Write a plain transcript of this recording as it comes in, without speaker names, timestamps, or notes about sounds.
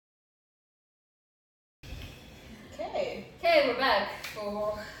Okay, we're back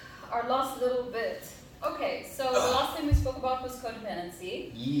for our last little bit. Okay, so the last thing we spoke about was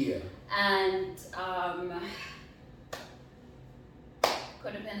codependency. Yeah. And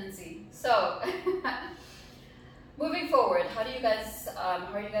codependency. So moving forward, how are you guys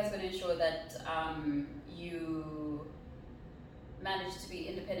going to ensure that you manage to be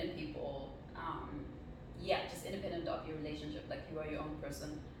independent people? Just independent of your relationship, like you are your own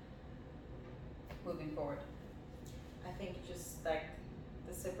person moving forward. I think just like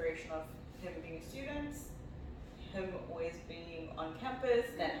the separation of him being a student, him always being on campus,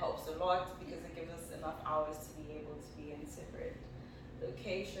 that helps a lot because it gives us enough hours to be able to be in separate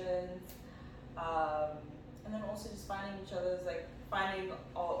locations. And then also just finding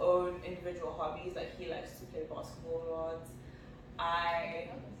our own individual hobbies. Like he likes to play basketball a lot.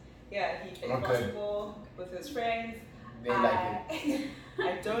 He plays basketball with his friends. They like it.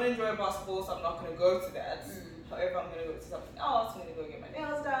 I don't enjoy basketball, so I'm not going to go to that. However, I'm going to go to something else. I'm going to go get my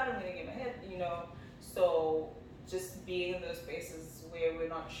nails done. I'm going to get my hair, So just being in those spaces where we're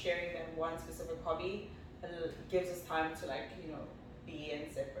not sharing that one specific hobby gives us time to be in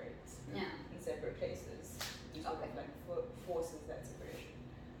separate places. It sort of forces that separation.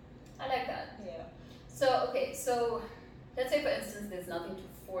 I like that. Yeah. So let's say for instance there's nothing to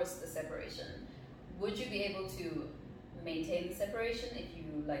force the separation. Would you be able to maintain the separation if you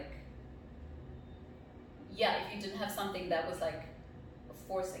if you didn't have something that was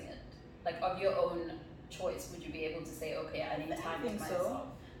forcing it, of your own choice? Would you be able to say, okay, I need time to myself?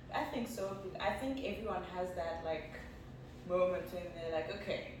 I think so. I think everyone has that moment when they're like,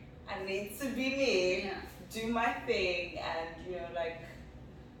 okay, I need to be me, do my thing, and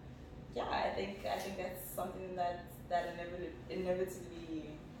I think that's something that inevitably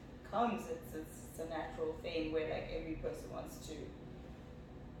comes. It's a natural thing where every person wants to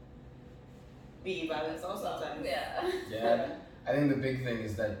be by themselves sometimes. Yeah. I think the big thing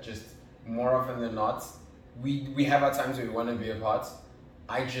is that just more often than not, we have our times where we want to be apart.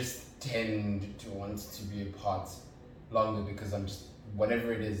 I just tend to want to be apart longer because I'm just,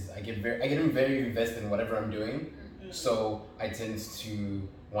 whatever it is, I get very invested in whatever I'm doing. So I tend to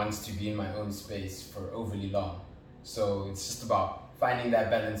want to be in my own space for overly long. So it's just about finding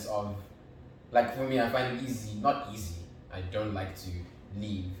that balance of, for me, I find it not easy. I don't like to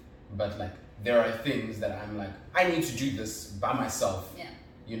leave, but there are things that I'm I need to do this by myself. Yeah.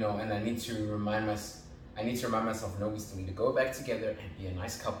 And I need to remind myself, no, we still need to go back together and be a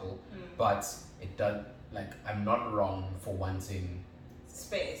nice couple. But it does, I'm not wrong for wanting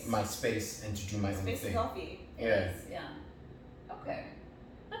my space and to do my own thing. Space is healthy. Yeah. Okay,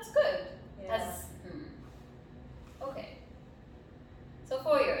 that's good. Yeah. Okay. So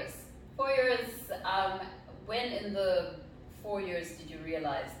 4 years. 4 years. When in the 4 years did you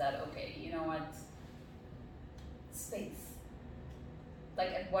realize that, okay, you know what? Space.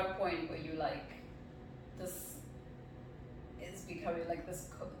 At what point were you this is becoming this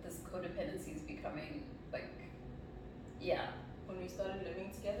codependency is becoming When we started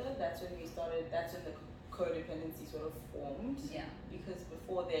living together, that's when the codependency sort of formed. Yeah. Because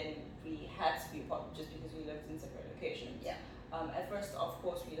before then we had to be apart just because we lived in separate locations. Yeah. At first, of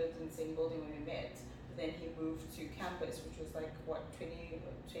course, we lived in the same building when we met. But then he moved to campus, which was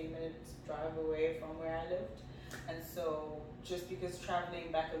 20 minutes drive away from where I lived. And so just because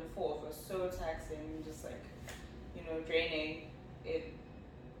traveling back and forth was so taxing, just draining, it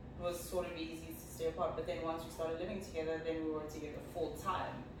was sort of easy to stay apart. But then once we started living together, then we were together full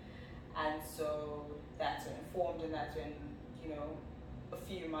time. And so that's when it formed, and that's when, a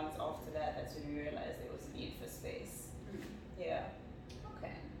few months after that, that's when we realized there was a need for space. Yeah.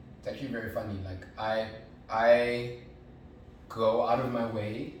 Okay. It's actually very funny. I go out of my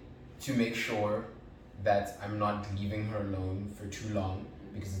way to make sure that I'm not leaving her alone for too long,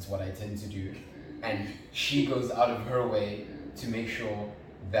 because it's what I tend to do. And she goes out of her way to make sure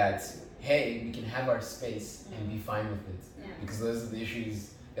that, hey, we can have our space and be fine with it. Yeah. Because those are the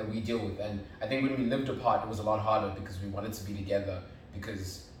issues that we deal with. And I think when we lived apart, it was a lot harder because we wanted to be together,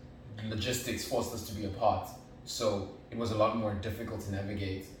 because logistics forced us to be apart. So it was a lot more difficult to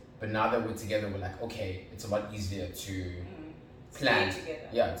navigate. But now that we're together, we're okay, it's a lot easier to plan.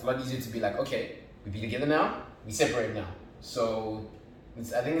 Yeah, it's a lot easier to be okay, we be together now, we separate now. So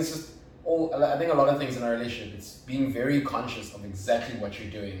I think it's just I think a lot of things in our relationship, it's being very conscious of exactly what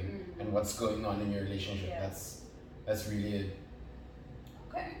you're doing and what's going on in your relationship. Yeah. That's really it.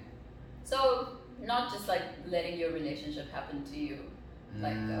 Okay. So not just letting your relationship happen to you,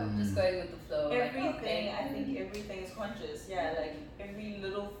 just going with the flow. Everything, I think everything is conscious. Yeah, every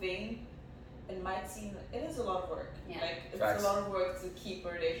little thing it might seem it is a lot of work. Yeah. Like it's Facts. a lot of work to keep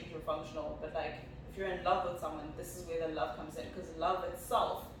a relationship functional. But like if you're in love with someone, this is where the love comes in, because love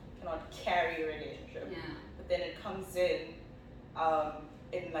itself cannot carry a relationship. Yeah. But then it comes in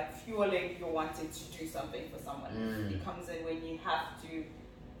like fueling your wanting to do something for someone. It comes in when you have to.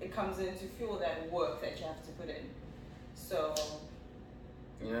 It comes in to fuel that work that you have to put in. So.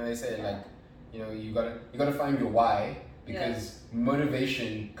 You know, they say like, you know, you gotta find your why, because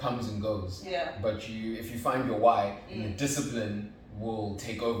motivation comes and goes. Yeah. But if you find your why, the discipline will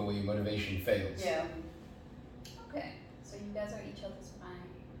take over where your motivation fails. Yeah. Okay. So you guys are each other's fine.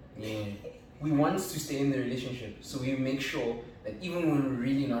 Yeah. We want to stay in the relationship, so we make sure that even when we're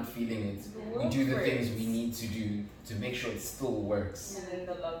really not feeling it, we do the things we need to do to make sure it still works. And then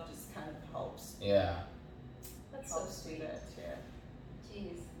the love just kind of helps. Yeah. That's so Helps do sweet. that. Yeah.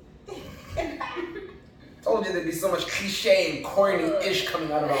 Jeez. Told you there'd be so much cliche and corny-ish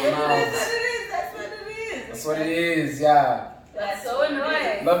coming out of our mouths. That's what it is. That's what it is, yeah. That's so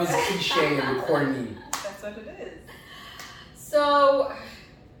annoying. Love is cliche and corny. That's what it is. So,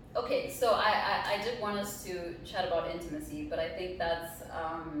 okay, so I did want us to chat about intimacy, but I think that's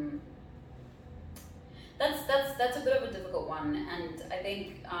a bit of a difficult one, and I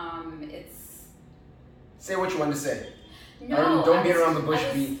think it's Say what you want to say. no. Don't beat around the bush.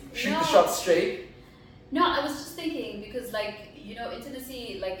 Shoot the shot straight. No, I was just thinking because, like, you know,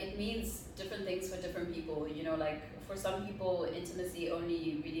 intimacy, like, it means different things for different people. You know, like, for some people, intimacy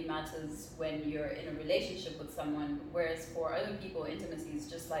only really matters when you're in a relationship with someone, whereas for other people, intimacy is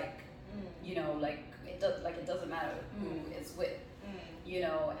just like, you know, like it doesn't matter who it's with, you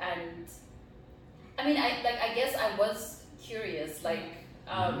know. And I mean, I guess I was curious, like,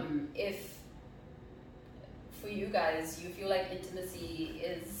 if for you guys, you feel like intimacy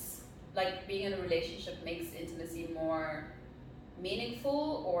is like being in a relationship makes intimacy more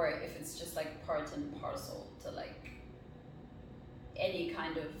meaningful, or if it's just like part and parcel to like any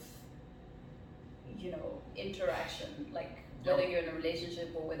kind of, you know, interaction, like whether you're in a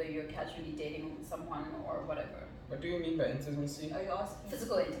relationship or whether you're casually dating someone or whatever. What do you mean by intimacy? Are you asking?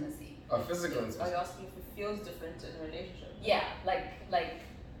 Physical intimacy. Oh, physical Are intimacy. you asking if it feels different in a relationship? Yeah, like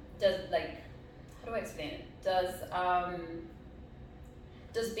does, like, how do I explain it? Does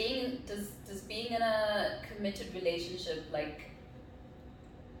being in a committed relationship like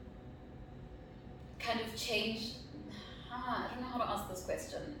kind of change? I don't know how to ask this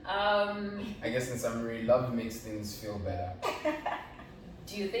question. I guess in summary, love makes things feel better.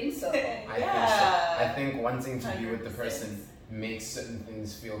 Do you think so? I think so. I think wanting to be with the 100%. person makes certain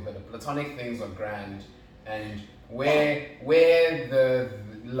things feel better. Platonic things are grand, and where the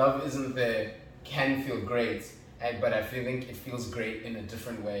love isn't there can feel great, but I think it feels great in a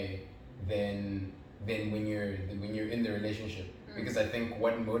different way than when you're in the relationship, because I think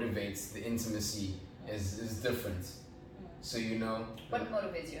what motivates the intimacy is different. So, you know, What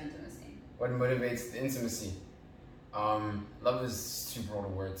motivates your intimacy? what motivates the intimacy? Love is too broad a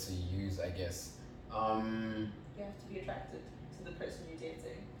word to use, I guess. You have to be attracted to the person you're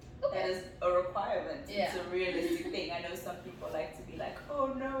dating. That is a requirement. Yeah. It's a realistic thing. I know some people like to be like,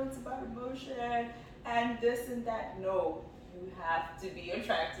 oh no, it's about emotion and this and that. No, you have to be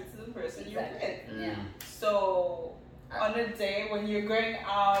attracted to the person you're with. Yeah. So on a day when you're going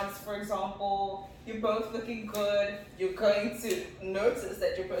out, for example, you're both looking good, you're going to notice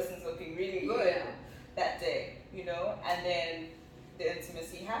that your person's looking really good that day, you know, and then the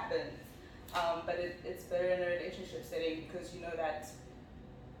intimacy happens. But it's better in a relationship setting because you know that,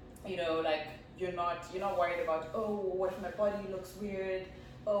 you know, like you're not worried about, oh, what if my body looks weird,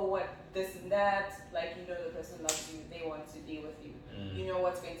 oh, what this and that. Like, you know, the person loves you, they want to be with you. You know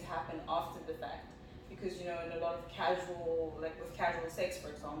what's going to happen after the fact, because, you know, in a lot of casual, like with casual sex, for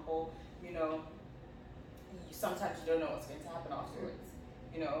example, you know, sometimes you don't know what's going to happen afterwards,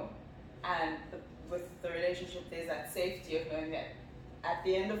 you know. And with the relationship, there's that safety of knowing that at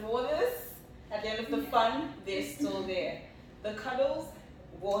the end of all this, at the end of the fun, they're still there. The cuddles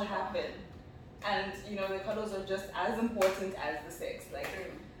will happen, and you know, the cuddles are just as important as the sex. Like,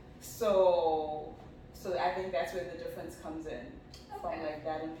 so I think that's where the difference comes in from like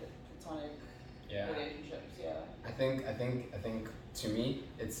that in platonic relationships. Yeah. I think to me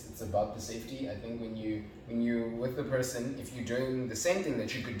it's about the safety. I think when you with the person, if you're doing the same thing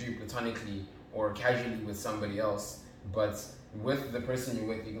that you could do platonically or casually with somebody else, but with the person you're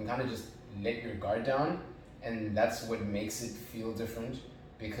with, you can kind of just let your guard down, and that's what makes it feel different,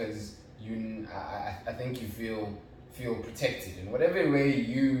 because I think you feel protected in whatever way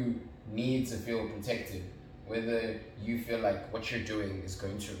you need to feel protected, whether you feel like what you're doing is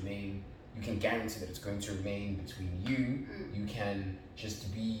going to remain you can guarantee that it's going to remain between you. You can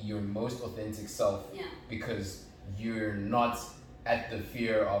just be your most authentic self because you're not at the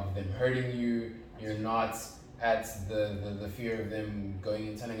fear of them hurting you. You're not at the fear of them going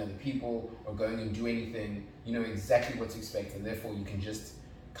and telling other people or going and do anything. You know exactly what to expect, and therefore you can just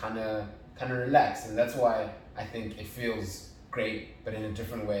kind of relax. And that's why I think it feels great, but in a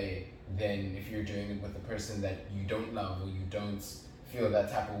different way than if you're doing it with a person that you don't love or you don't feel that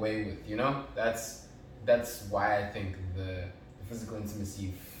type of way with. You know, that's why I think the physical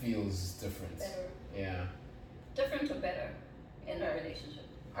intimacy feels different. Better. Yeah. Different or better in a relationship?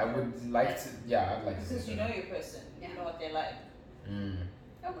 I would like to. Yeah, I'd like to. Because you know your person, you know what they like.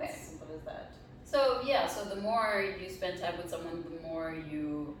 Okay. As simple as that. So yeah, so the more you spend time with someone, the more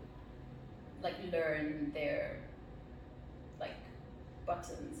you like learn their like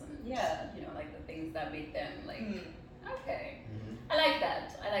buttons and you know, like the things that make them like okay. I like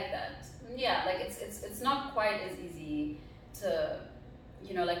that. Yeah, like it's not quite as easy to,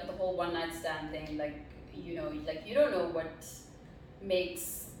 you know, like the whole one night stand thing, like, you know, like you don't know what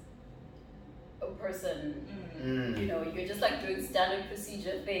makes a person, you know, you're just like doing standard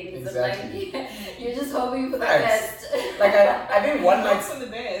procedure things Exactly. and like you're just hoping for the best. Like I think one night for the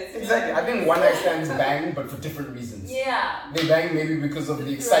best. exactly. I think one night stands bang, but for different reasons. Yeah. They bang maybe because of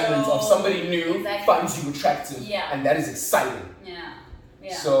the excitement of somebody new finds you attractive, and that is exciting.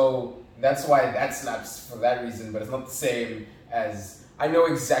 Yeah. So that's why that slaps for that reason, but it's not the same as I know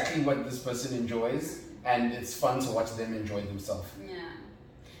exactly what this person enjoys, and it's fun to watch them enjoy themselves. Yeah.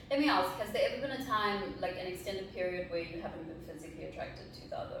 Let me ask, has there ever been a time, like an extended period, where you haven't been physically attracted to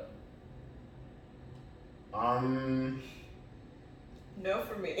the other? No,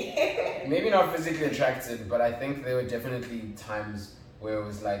 for me. Maybe not physically attracted, but I think there were definitely times where it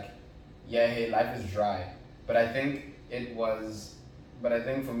was like, yeah, hey, life is dry. But I think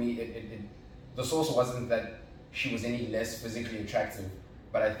for me, the source wasn't that she was any less physically attractive,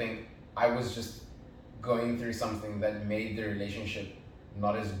 but I think I was just going through something that made the relationship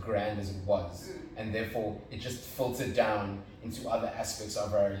not as grand as it was, and therefore it just filtered down into other aspects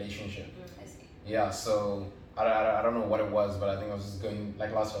of our relationship. I see. Yeah, so I don't know what it was, but I think I was just going,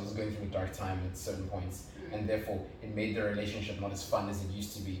 like last year, I was going through a dark time at certain points, and therefore it made the relationship not as fun as it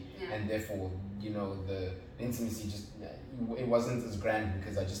used to be, and therefore, you know, the intimacy just, it wasn't as grand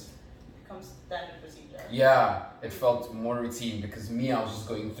because I just becomes standard procedure. Yeah, it felt more routine because I was just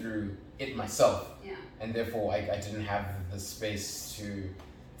going through it myself. Yeah. And therefore I didn't have the space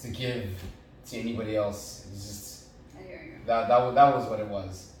to give to anybody else. It was just I hear you. that was what it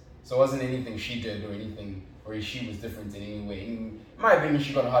was. So it wasn't anything she did or she was different in any way. In my opinion,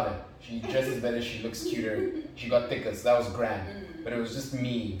 she got hotter. She dresses better, she looks cuter, she got thicker, so that was grand. But it was just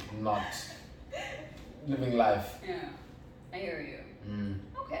me not living life. Yeah. I hear you.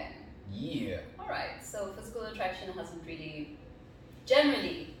 Okay. Yeah. Alright, so physical attraction hasn't really,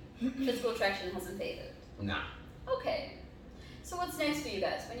 generally, physical attraction hasn't faded. Nah. Okay. So what's next for you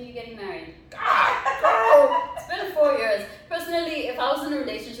guys? When are you getting married? God, It's been 4 years. Personally, if I was in a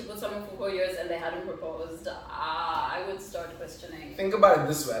relationship with someone for 4 years and they hadn't proposed, I would start questioning. think about it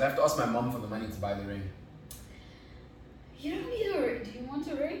this way. I'd have to ask my mom for the money to buy the ring. You don't need a ring. Do you want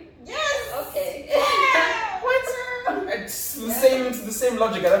a ring? Yes! Okay. What? It's the same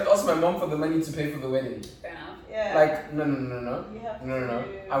logic. I'd have to ask my mom for the money to pay for the wedding. Fair enough. Yeah. Like, no. You have No.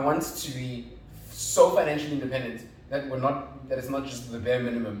 I want to be so financially independent that it's not just the bare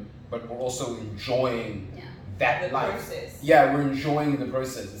minimum, but we're also enjoying that the life. process. Yeah, we're enjoying the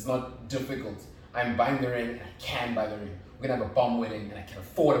process. It's not difficult. I'm buying the ring and I can buy the ring. We're gonna have a bomb wedding and I can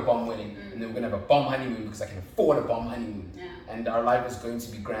afford a bomb wedding, and then we're gonna have a bomb honeymoon because I can afford a bomb honeymoon. Yeah. And our life is going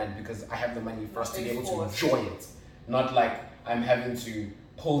to be grand because I have the money for us to be able to Forced. enjoy it. Not like I'm having to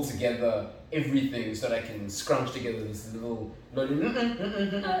pull together everything so that I can scrunch together this little. I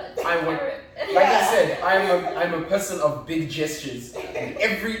want, like I said, I'm a person of big gestures, and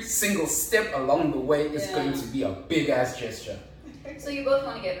every single step along the way is going to be a big ass gesture. So you both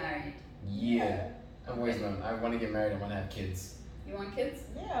want to get married? Yeah, I've always known. I want to get married. I want to have kids. You want kids?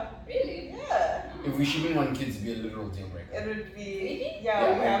 Yeah. Really? Yeah. If we shouldn't want kids, it'd be a literal deal breaker. It would be. Really?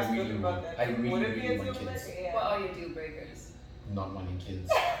 Yeah, we I have really spoken about that. I really, Would it be really a want deal kids. breaker? Yeah. What are your deal breakers? Not wanting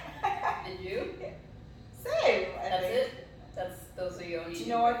kids. And you? Same. That's it? Those are your only. Do you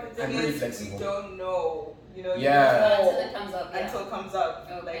know what the I'm thing really is? flexible. We don't know. You know. Yeah. You don't Until know it comes up. Yeah. until it comes up.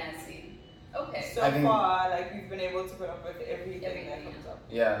 Okay, Like, I see. Okay. so I think- far, like we've been able to put up with everything that comes up.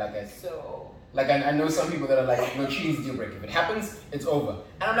 Yeah, So. I know some people that are like, no, cheating is deal breaker. If it happens, it's over.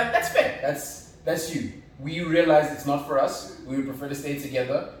 And I'm like, that's fair. That's you. We realize it's not for us. We would prefer to stay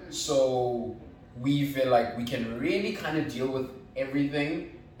together. So we feel like we can really kind of deal with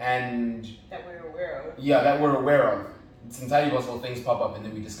everything and that we're aware of. yeah, that we're aware of. It's entirely possible things pop up and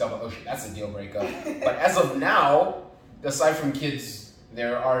then we discover, oh shit, that's a deal breaker. But as of now, aside from kids,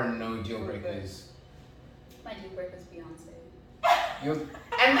 there are no deal breakers. My deal breaker is Beyonce.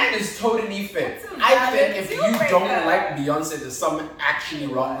 And that is totally fair. That's a I valid think if deal you breaker. don't like Beyonce, there's something actually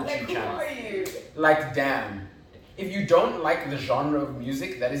wrong with Like, you, who channel. are you? Like, damn. If you don't like the genre of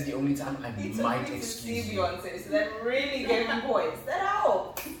music, that is the only time I He might took me to excuse see you. Beyonce, so that really gave him points. That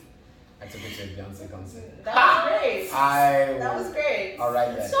helped. I took it to a Beyonce concert. That was great. That was great.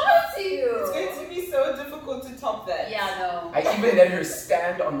 Alright then. Shout out to you. It's going to be so difficult to top that. Yeah, no. I even let her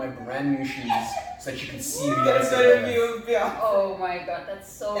stand on my brand new shoes so that she could see That's Beyonce. gonna be with Beyonce. Oh my god,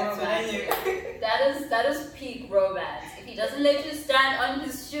 that's so That's what I romantic. knew. That is peak romance. If he doesn't let you stand on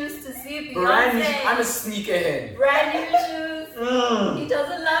his shoes to see Beyonce, Brand new, I'm a sneakerhead. brand new shoes. He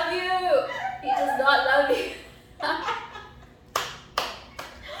doesn't love you. He does not love you.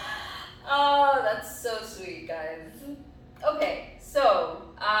 Oh, that's so sweet, guys. Okay, so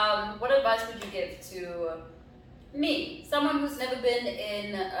what advice would you give to me, someone who's never been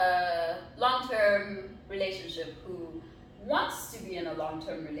in a long-term relationship, who wants to be in a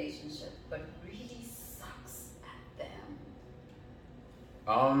long-term relationship but really sucks at them?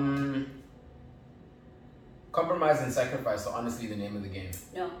 Compromise and sacrifice are honestly the name of the game.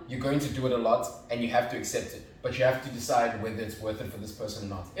 No. You're going to do it a lot and you have to accept it, but you have to decide whether it's worth it for this person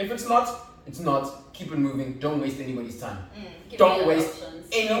or not. If it's not, it's not. Keep it moving. Don't waste anybody's time. Give Don't me waste options.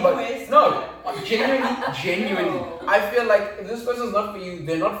 anybody. No, genuinely. No. I feel like if this person's not for you,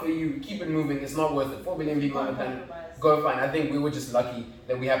 they're not for you. Keep it moving. It's not worth it. 4 billion people on the planet. Go find. I think we were just lucky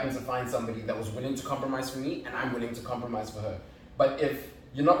that we happened to find somebody that was willing to compromise for me, and I'm willing to compromise for her. But if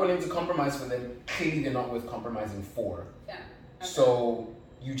you're not willing to compromise for them, clearly they're not worth compromising for. Yeah. Okay. So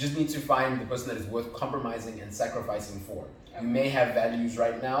you just need to find the person that is worth compromising and sacrificing for. Okay. You may have values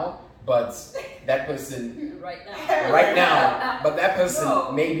right now, but that person right now. but that person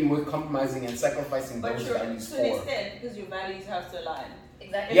No. may be worth compromising and sacrificing But those you're, values to an for. extent, because your values have to align.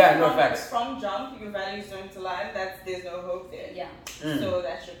 Exactly. Yeah, no from, facts. From jump, your values don't align. There's no hope there. Yeah. So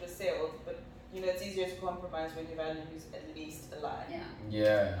that ship has sailed. But it's easier to compromise when your values at least align. Yeah.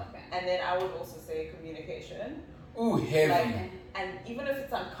 Yeah. Okay. And then I would also say communication. Ooh, heavy. Like, and even if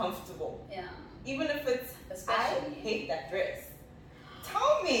it's uncomfortable, Yeah. even if it's Especially. I hate that dress.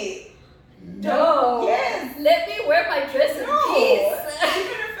 Tell me. No. Yes. Let me wear my dress in No. peace.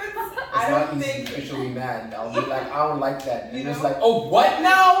 Even if it's It's I not don't easy think to officially mad. I'll be like, I don't like that. And You it's know? like, oh, what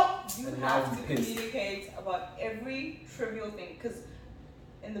now? you And now have I'm to pissed. communicate about every trivial thing. Because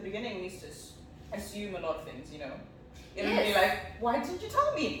in the beginning we used to assume a lot of things, It would be Yes. like, why didn't you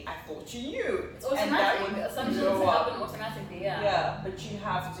tell me? I thought you knew. It's And that automatic. would Assumptions blow up. happen automatically. Yeah. Yeah, but you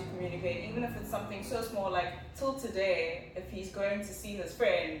have to communicate, even if it's something so small. Like till today, if he's going to see his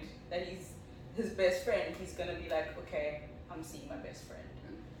friend, that he's his best friend, he's gonna be like, okay, I'm seeing my best friend,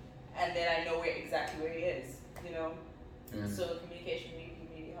 and then I know exactly where he is. Mm. So communication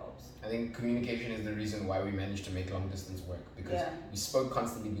really helps. I think communication is the reason why we managed to make long distance work, because Yeah. we spoke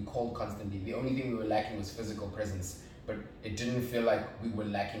constantly, we called constantly. The only thing we were lacking was physical presence, but it didn't feel like we were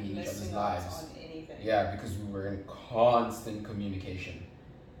lacking in each other's Missing out lives. on anything. Yeah, because we were in constant communication.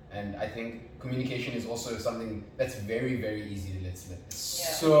 And I think communication is also something that's very, very easy to let slip. It's Yeah.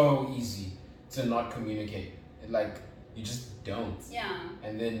 so easy to not communicate. Like, you just don't. Yeah.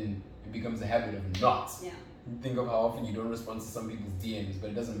 And then it becomes a habit of not. Yeah. Think of how often you don't respond to some people's DMs, but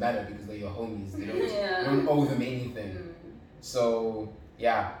it doesn't matter because they're your homies. They don't, Yeah. you don't owe them anything. So,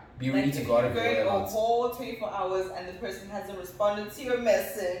 yeah, be ready Like to if go out you're of your going way a about it. whole 24 hours and the person hasn't responded to your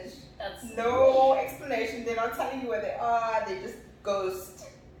message, That's no explanation. They're not telling you where they are. They just ghost.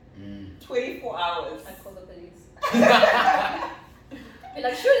 24 hours. I call the police. Be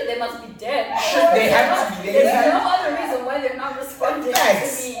like, surely they must be dead. They have to be There's dead. no other reason why they're not responding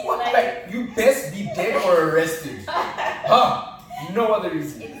Facts. to me. Like, you best be dead or arrested. Huh? No other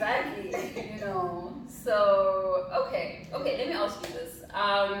reason. Exactly. So okay. Let me ask you this.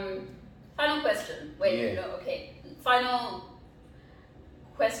 Final question. Wait. Yeah. No. Okay. Final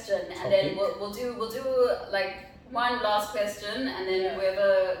question, and Okay. then we'll do like one last question, and then Yeah.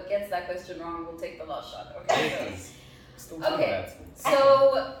 whoever gets that question wrong will take the last shot. Okay. Still doing Okay. that.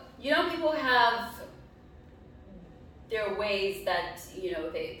 So, people have their ways that,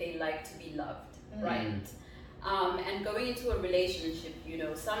 they like to be loved, right? And going into a relationship,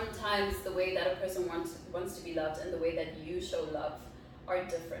 sometimes the way that a person wants to be loved and the way that you show love are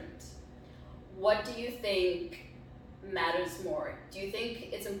different. What do you think matters more? Do you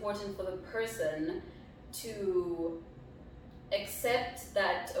think it's important for the person to accept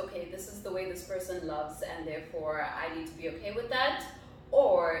that, okay, this is the way this person loves and therefore I need to be okay with that?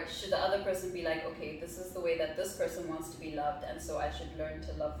 Or should the other person be like, okay, this is the way that this person wants to be loved, and so I should learn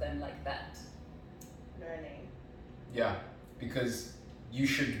to love them like that? Learning. Yeah, because you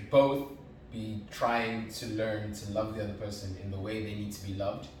should both be trying to learn to love the other person in the way they need to be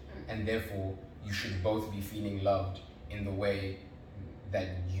loved, and therefore you should both be feeling loved in the way that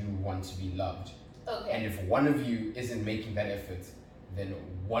you want to be loved. Okay. And if one of you isn't making that effort, then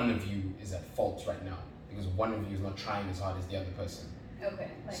one of you is at fault right now, because one of you is not trying as hard as the other person.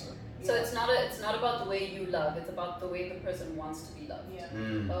 Okay. So, So it's not about the way you love, it's about the way the person wants to be loved. Yeah.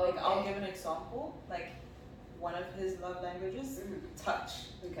 Okay. Like, I'll give an example. Like, one of his love languages, touch.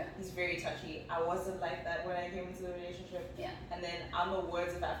 Okay. He's very touchy. I wasn't like that when I came into the relationship. Yeah. And then I'm a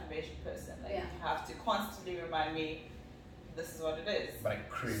words of affirmation person. Like, Yeah. you have to constantly remind me, this is what it is. but I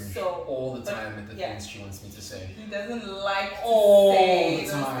cringe So, all the but- time at the yeah. things she wants me to say. He doesn't like to All say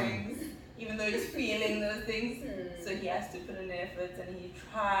the those time. things, even though he's feeling those things. So he has to put in effort, and he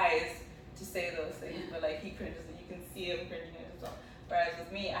tries to say those things, Yeah. but like he cringes, and you can see him cringing at himself. Whereas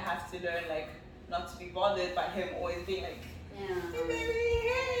with me, I have to learn like not to be bothered by him always being like, hey Yeah. baby,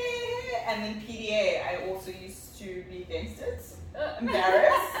 hey. And then PDA, I also used to be against it,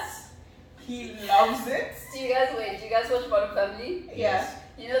 embarrassed. He loves it. Do you guys watch Modern Family? Yes.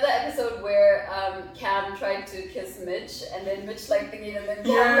 You know the episode where Cam tried to kiss Mitch, and then Mitch like thinking, and then Cam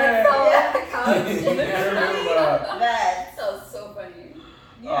Yeah. like fell off the couch. I remember. That. That was so funny.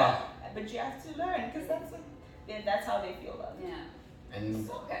 Yeah, but you have to learn because that's how they feel love. Yeah. And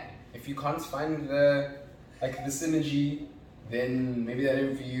Okay. if you can't find the synergy, then maybe that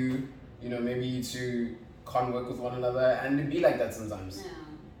ain't for you. You know, maybe you two can't work with one another, and it be like that sometimes. Yeah.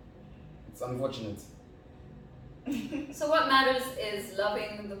 It's unfortunate. So what matters is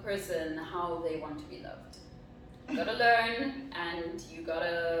loving the person how they want to be loved. You gotta learn, and you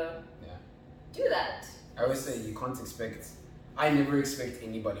gotta Yeah. do that. I always say you can't expect. I never expect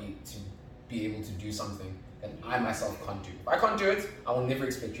anybody to be able to do something that I myself can't do. If I can't do it, I will never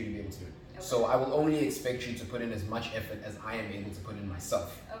expect you to be able to do it. Okay. So I will only expect you to put in as much effort as I am able to put in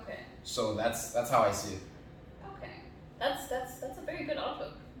myself. Okay. So that's how I see it. Okay. That's a very good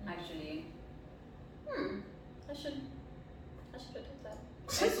outlook, actually. I should adopt that.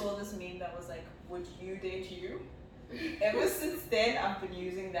 I saw this meme that was like, would you date you? Ever since then, I've been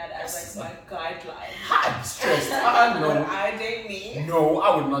using that as like my guideline. I'm stressed. Would No. I date me? No,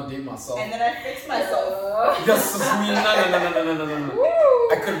 I would not date myself. And then I fix myself. This is me. No.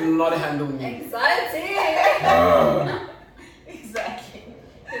 Woo! I could not handle me. Anxiety. Exactly.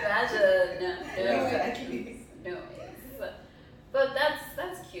 Imagine. No. Exactly. No. But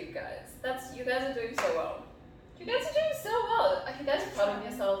that's cute, guys. You guys are doing so well. You guys are doing so well. You guys are proud of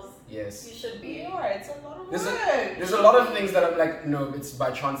yourselves. Yes. You should be. We are. It's a lot of There's work. There's a lot of things that I'm like, no, it's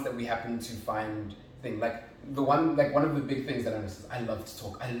by chance that we happen to find things. Like one of the big things that I noticed is I love to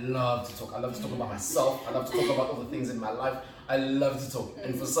talk. I love to talk about myself. I love to talk about all the things in my life. I love to talk.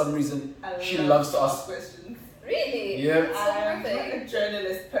 And for some reason, she loves to ask. questions. Really? Yeah. That's so I'm perfect. a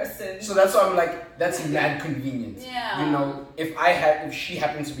journalist person. So that's why I'm like, that's mad convenient. Yeah. You know, if she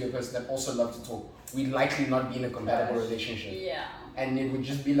happens to be a person that also loves to talk, we'd likely not be in a compatible relationship. Yeah. And it would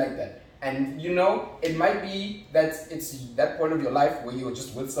just be like that. And you know, it might be that it's that point of your life where you're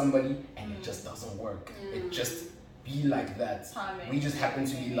just with somebody and it just doesn't work. It just be like that. Timing. We just happen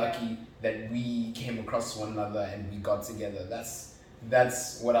to be lucky that we came across one another and we got together.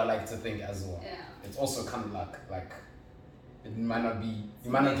 That's what I like to think as well. Yeah. It's also kind of luck. Like it might not be,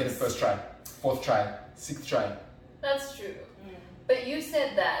 you might not get it first try, fourth try, sixth try. That's true. But you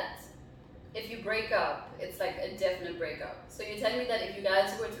said that if you break up, it's like a definite breakup. So you're telling me that if you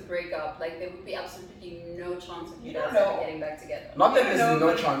guys were to break up, like there would be absolutely no chance of you guys ever getting back together. Not that You there's know, no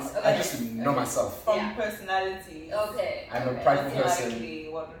but- chance. I okay. just know myself. From Yeah. personality. Okay. I'm a okay. prideful That's person. likely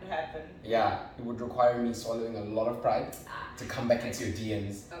what would happen. Yeah, it would require me swallowing a lot of pride Ah, to come back into your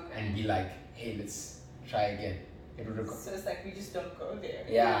DMs okay. and be like, hey, let's try again. It would require, So it's like we just don't go there.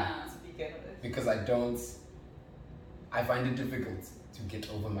 yeah, To begin with. because I find it difficult to get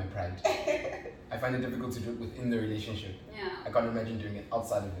over my pride. I find it difficult to do it within the relationship. Yeah. I can't imagine doing it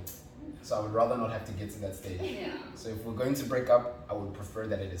outside of it. So I would rather not have to get to that stage. Yeah. So if we're going to break up, I would prefer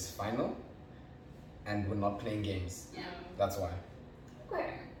that it is final and we're not playing games. Yeah. That's why.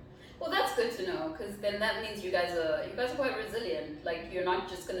 Okay. Well, that's good to know, because then that means you guys are quite resilient. Like you're not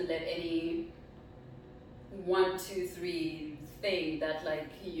just gonna let any 1, 2, 3 thing that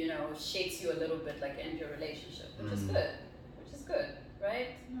shakes you a little bit like end your relationship, which is good. Which is good, right?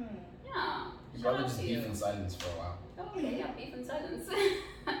 Yeah. You'd Shout rather out just to beef you. in silence for a while. Okay, yeah, beef in silence.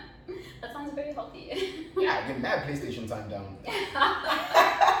 That sounds very healthy. Yeah, get mad PlayStation time down.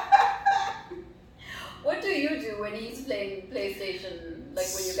 What do you do when he's playing PlayStation?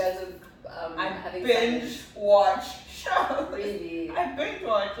 having binge watch shows. fun. Really? I binge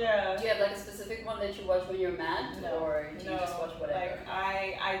watch, yeah. Do you have like a specific one that you watch when you're mad, No, or do you just watch whatever?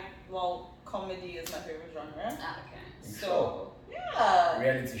 Like well, comedy is my favorite genre. Ah, okay. So yeah.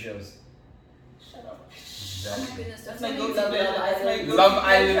 Reality shows. Shut up. Oh my Exactly. goodness, That's don't my tell me go-to you love pleasure. That's my Island. go-to Love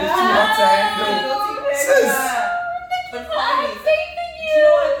Island is too hot to handle. Sis. Sis. But I'm funny. saving Do you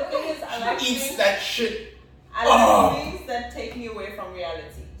know what the thing is? I like She eats things, that shit. I like things that take me away from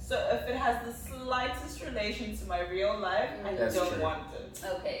reality. So if it has the slightest relation to my real life, I That's don't true. want it.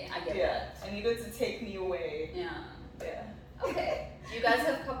 Okay, I get Yeah, that. I need it to take me away. Yeah. Yeah. Okay. Do you guys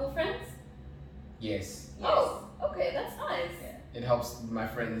have couple friends? Yes. Oh, okay, that's nice. Yeah. It helps. My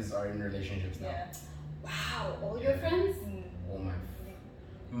friends are in relationships now. Yeah. Wow, all your Yeah. friends? Oh my.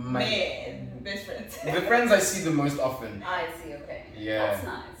 Man, best friends. The friends I see the most often. I see, okay. Yeah. That's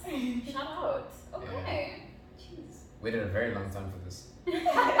nice. Shout out. Okay. Jeez. Waited a very long time for this.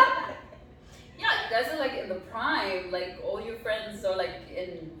 Yeah, you guys are like in the prime, like all your friends are like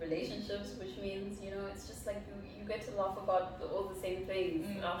in relationships, which means, you know, it's just like you get to laugh about all the same things.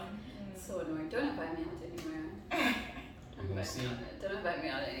 Oh, so annoying. Don't invite me out anywhere. Don't invite me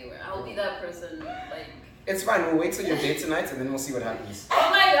out anywhere. I'll be that person, like... It's fine. We'll wait till your date tonight and then we'll see what happens. Oh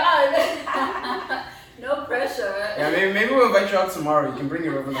my god! No pressure. Yeah, maybe we'll invite you out tomorrow. You can bring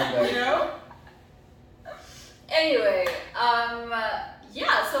your overnight You bag. know? Anyway,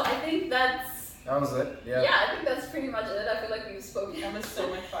 yeah, so I think that's... That was it. Yeah. Yeah, I think that's pretty much it. I feel like we've spoken That was so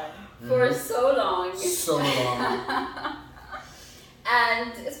much fun. for so long. So long.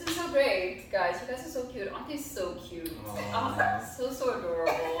 And it's been so great, guys. You guys are so cute. Aren't they so cute? Aww. Oh, so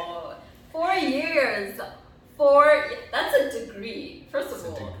adorable. 4 years. That's a degree. First of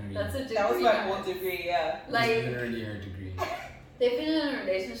That's a all, degree. that's a degree. That was my whole degree, yeah. It's Like, literally her degree. they've been in a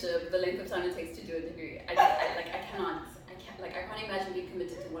relationship the length of time it takes to do a degree. I can't imagine being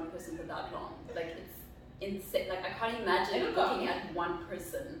committed to one person for that long. Like, it's insane. Like, I can't imagine looking at one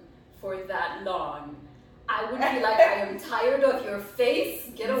person for that long. I would be like, I am tired of your face.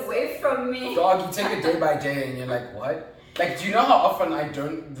 Get away from me. Dog, you take it day by day and you're like, what? Like, do you know how often I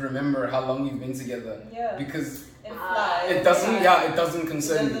don't remember how long we've been together? Yeah. Because It flies. it doesn't, it doesn't It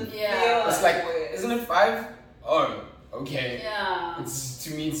concern me. doesn't Yeah. feel It's like, it. isn't it 5? Oh, okay. Yeah. It's,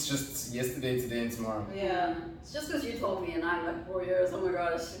 to me, it's just yesterday, today, and tomorrow. Yeah. It's just because you told me and I'm like 4 years. Oh my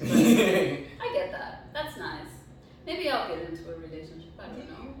gosh. I get that. That's nice. Maybe I'll get into a relationship. I don't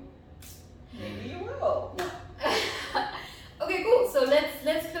know. Maybe you will. No. Okay, cool. So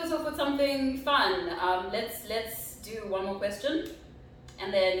let's close off with something fun. Let's do one more question,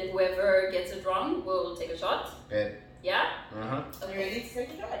 and then whoever gets it wrong will take a shot. Bet. Yeah. Uh-huh. Are you ready to take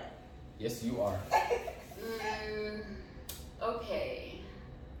a shot? Yes, you are. Okay.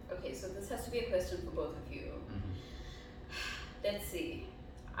 Okay. So this has to be a question for both of you. Let's see.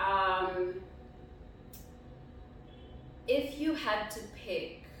 If you had to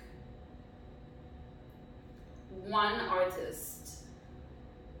pick one artist,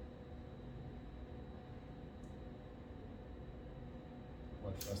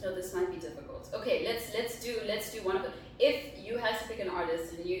 What first? no, this might be difficult. Okay, let's do one of them. If you had to pick an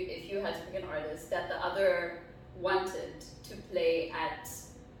artist, and if you had to pick an artist that the other wanted to play at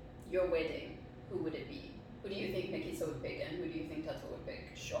your wedding, who would it be? Who do you think Nikisa would pick, and who do you think Tato would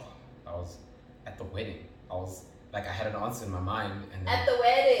pick? Sure. I was at the wedding. I was like, I had an answer in my mind, and then At the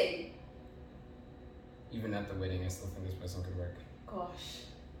wedding. even at the wedding, I still think this person could work. Gosh.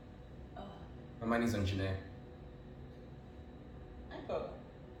 Oh, My money's on Janae. I go.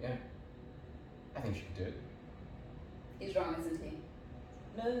 I think she could do it. He's wrong, isn't he?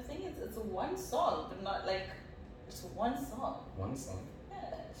 No, the thing is, it's one song, but not like just one song. One song. Yeah,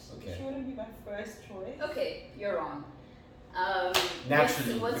 Okay. she wouldn't be my first choice. Okay, you're wrong.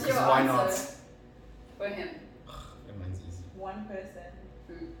 Naturally, what's because your why answer for him? not? Mine's easy. One person.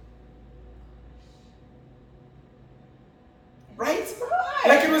 Right?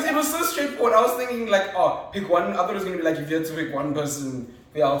 Like it was so straightforward. I was thinking like, oh, pick one. I thought it was gonna be like if you had to pick one person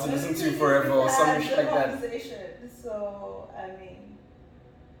for y'all to listen to forever or some shit like that. Conversation. So I mean,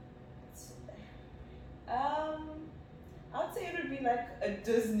 I'd say it would be like a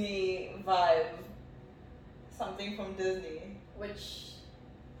Disney vibe, something from Disney. Which,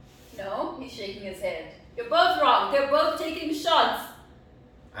 no, he's shaking his head. You're both wrong. They're both taking shots.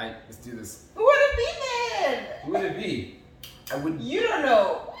 Alright, let's do this. Who would it be then? Who would it be? I would. You don't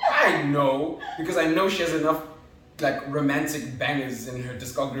know. I know because I know she has enough like romantic bangers in her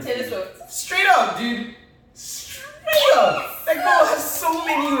discography. Taylor Swift. Straight up, dude. Straight up. That girl has so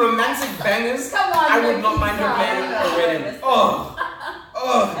many romantic bangers. Come on, I would not mind her playing at her wedding. Oh,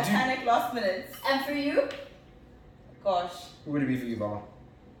 dude. Panic last minutes. And for you? Gosh. Who would it be for you, Val?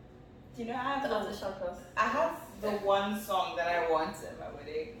 You know, I have The other shot cross. I have the one song that I want at my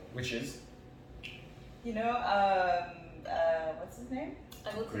wedding. Which is? You know, what's his name?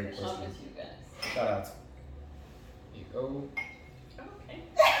 I will Great take a shot question. with you guys. Shout out. Here you go. Okay.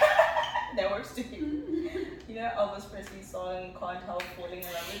 That works too. You know Elvis Presley's song "Can't Help Falling in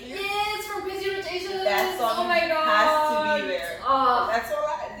Love with You." Yes, from Crazy Rotations. That song oh my god. has to be there. Oh, That's all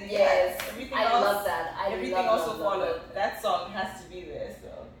I. yes. Everything I else, love that. everything love, also love, love, followed. love. That song has to be there.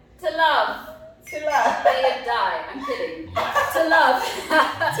 So To love. to love. May it die. I'm kidding. To love.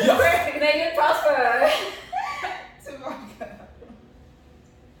 May it prosper.